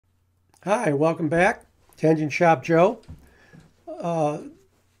Hi, welcome back to Engine Shop Joe. A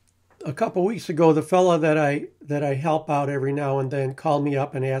couple weeks ago, the fella that I help out every now and then called me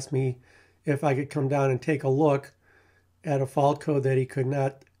up and asked me if I could come down and take a look at a fault code that he could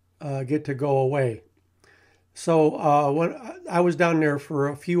not get to go away. So when I was down there for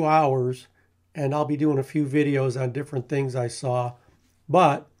a few hours, and I'll be doing a few videos on different things I saw,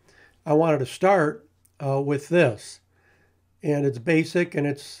 but I wanted to start with this, and it's basic and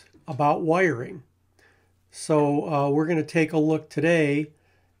it's about wiring. So we're going to take a look today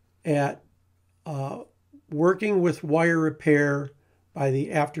at working with wire repair by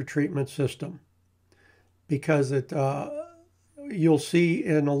the after treatment system, because you'll see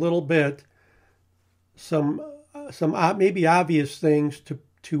in a little bit some maybe obvious things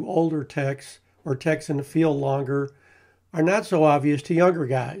to older techs or techs in the field longer are not so obvious to younger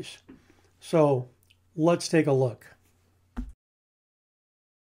guys. So let's take a look.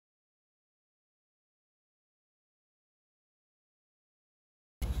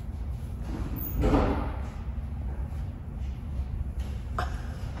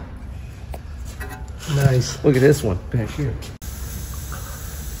 Nice. Look at this one back here.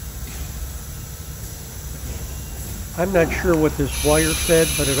 I'm not sure what this wire said,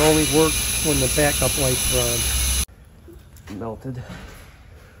 but it only works when the backup lights are on. Melted.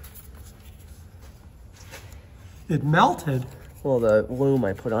 It melted? Well, the loom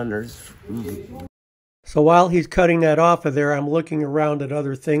I put under is... So while he's cutting that off of there, I'm looking around at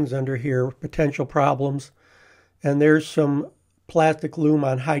other things under here, potential problems. And there's some plastic loom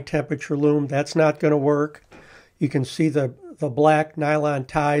on high temperature loom. That's not going to work. You can see the black nylon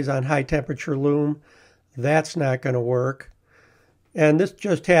ties on high temperature loom. That's not going to work. And this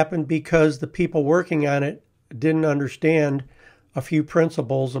just happened because the people working on it didn't understand a few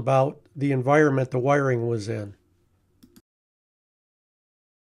principles about the environment the wiring was in.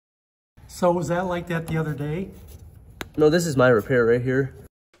 So was that like that the other day? No, this is my repair right here.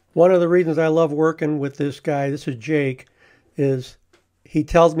 One of the reasons I love working with this guy, this is Jake, is he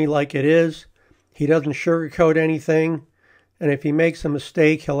tells me like it is. He doesn't sugarcoat anything. And if he makes a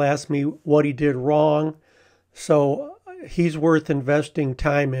mistake, he'll ask me what he did wrong. So he's worth investing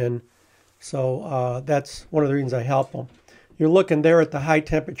time in. So that's one of the reasons I help him. You're looking there at the high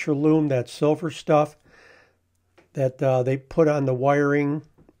temperature loom, that silver stuff that they put on the wiring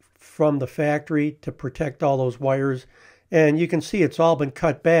from the factory to protect all those wires. And you can see it's all been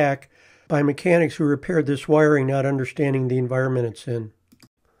cut back by mechanics who repaired this wiring, not understanding the environment it's in.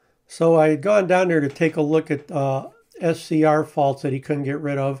 So I had gone down there to take a look at SCR faults that he couldn't get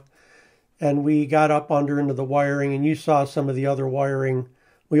rid of. And we got up under into the wiring, and you saw some of the other wiring.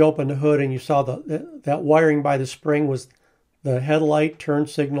 We opened the hood, and you saw that wiring by the spring was the headlight, turn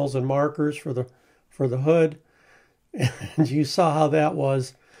signals, and markers for the hood. And you saw how that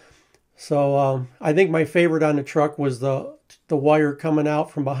was. So I think my favorite on the truck was the wire coming out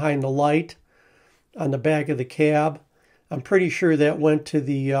from behind the light on the back of the cab. I'm pretty sure that went to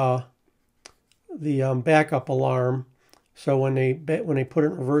the backup alarm. So when they put it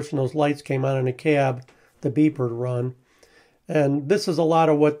in reverse and those lights came on in the cab, the beeper would run. And this is a lot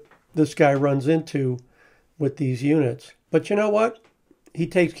of what this guy runs into with these units. But you know what? He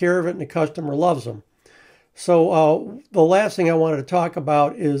takes care of it and the customer loves them. So the last thing I wanted to talk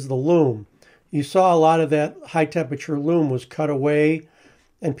about is the loom. You saw a lot of that high temperature loom was cut away,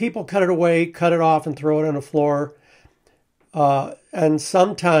 and people cut it away, cut it off, and throw it on the floor. And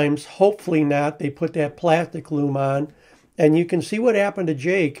sometimes, hopefully not, they put that plastic loom on. And you can see what happened to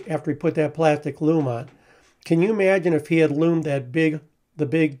Jake after he put that plastic loom on. Can you imagine if he had loomed the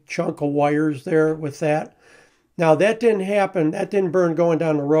big chunk of wires there with that? Now that didn't happen. That didn't burn going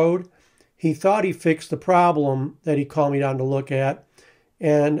down the road. He thought he fixed the problem that he called me down to look at.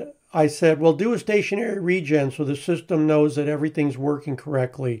 And I said, well, do a stationary regen so the system knows that everything's working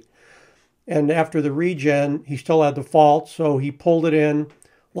correctly. And after the regen, he still had the fault, so he pulled it in,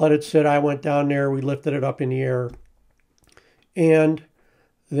 let it sit. I went down there, we lifted it up in the air. And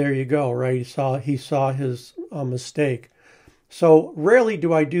there you go, right? He saw his mistake. So rarely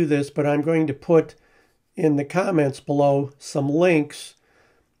do I do this, but I'm going to put in the comments below some links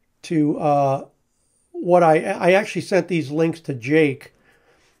to what I actually sent these links to Jake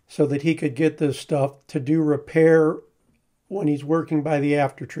so that he could get this stuff to do repair when he's working by the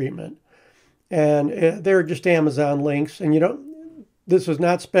after treatment. And they're just Amazon links. And this is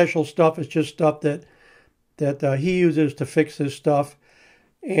not special stuff. It's just stuff that he uses to fix his stuff.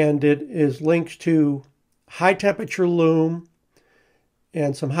 And it is links to high temperature loom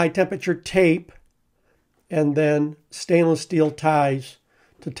and some high temperature tape, and then stainless steel ties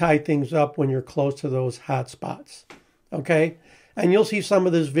to tie things up when you're close to those hot spots. Okay? And you'll see some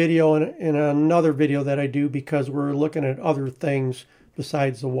of this video in another video that I do, because we're looking at other things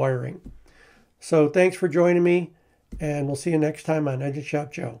besides the wiring. So thanks for joining me, and we'll see you next time on Engine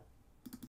Shop Joe.